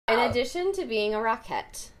In addition to being a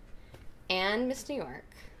Rockette and Miss New York,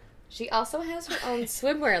 she also has her own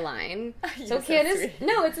swimwear line. So Kandice,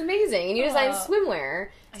 no, it's amazing. And you design swimwear.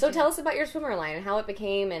 So tell us about your swimwear line and how it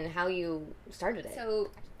became and how you started it.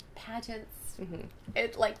 So pageants. Mm-hmm.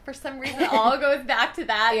 It, like, for some reason, all goes back to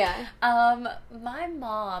that. Yeah. My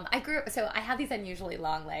mom, so I have these unusually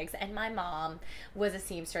long legs, and my mom was a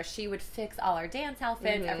seamstress. She would fix all our dance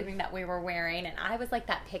outfits, everything that we were wearing, and I was like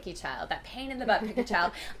that picky child, that pain in the butt picky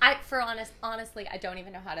child. Honestly, I don't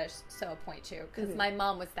even know how to sew a point shoe, because my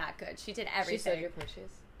mom was that good. She did everything. She sewed your point shoes?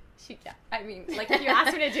 I mean, like, if you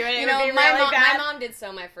asked her to do it, it would be my really bad. My mom did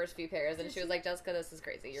sew my first few pairs, and she was like, Jessica, this is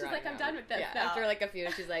crazy. You're she's like, I'm done with this now. After, like, a few,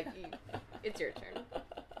 she's like, it's your turn.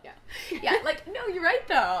 Yeah. Yeah, like, no, you're right,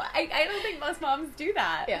 though. I don't think most moms do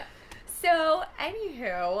that. Yeah. So,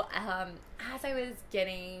 anywho, as I was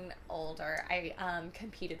getting older, I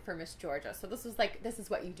competed for Miss Georgia. So this is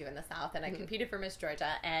what you do in the South, and I competed for Miss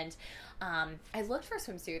Georgia, and I looked for a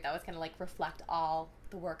swimsuit that was going to, like, reflect all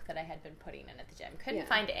the work that I had been putting in at the gym. Couldn't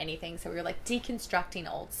find anything, so we were, like,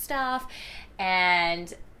 deconstructing old stuff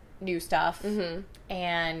and new stuff,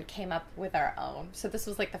 and came up with our own. So this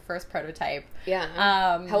was, like, the first prototype. Yeah.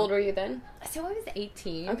 How old were you then? So I was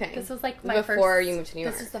 18. Okay. This was, like, my before you moved to New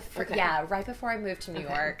York. This was the first, yeah, right before I moved to New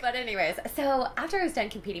York. But anyways, so after I was done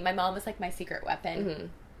competing, my mom was, like, my secret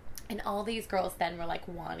weapon. And all these girls then were, like,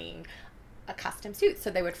 wanting a custom suit. So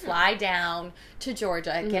they would fly down to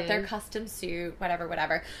Georgia, get their custom suit,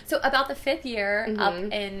 whatever. So about the 5th year up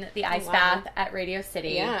in the ice bath at Radio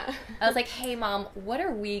City, I was like, hey, Mom, what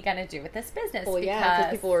are we going to do with this business? Well, because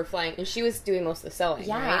people were flying, and she was doing most of the sewing,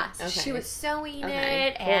 right? So she was sewing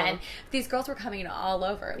it, and these girls were coming all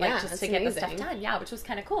over, like, just to get the stuff done, which was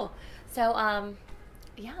kind of cool. So,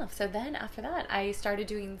 so then after that, I started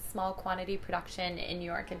doing small quantity production in New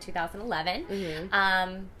York in 2011.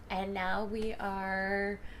 And now we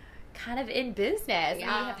are kind of in business. We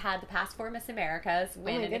have had the past 4 Miss Americas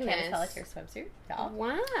win in the Kandice Pelletier Swimsuit.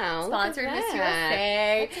 Wow. Sponsored Miss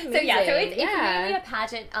USA. So it's mainly a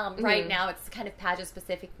pageant. Right now it's kind of pageant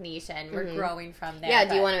specific niche, and we're growing from there. Yeah,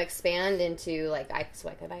 do you want to expand into, like, so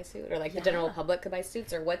I could buy a suit, or, like, the general public could buy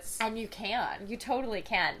suits, or what's... And you can. You totally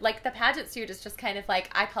can. Like, the pageant suit is just kind of like,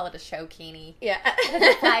 I call it a showkini. Yeah.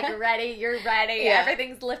 It's like, you're ready. Yeah.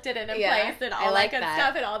 Everything's lifted into place, and all that good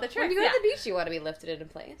stuff, and all the tricks. When you go to the beach, you want to be lifted into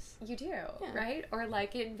place. You do, right? Or,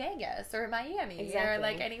 like, in Vegas or Miami, or,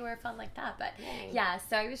 like, anywhere fun like that. But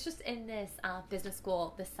so I was just in this business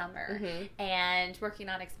school this summer and working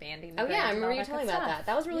on expanding the brand. I remember you telling me about that.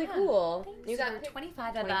 That was really cool. Thanks. You got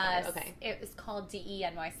 25 of us. Okay. It was called DE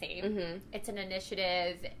NYC. It's an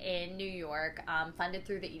initiative in New York, funded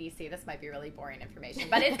through the EDC. This might be really boring information,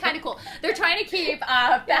 but it's kind of cool. They're trying to keep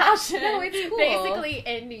fashion basically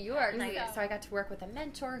in New York. So I got to work with a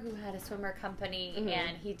mentor who had a swimwear company,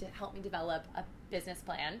 and he helped me develop a business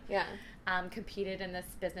plan. Competed in this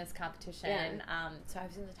business competition. So I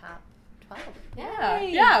was in the top 12.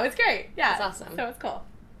 Yeah, it was great. Yeah, that's awesome. So it's cool.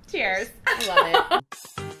 Cheers. I love it.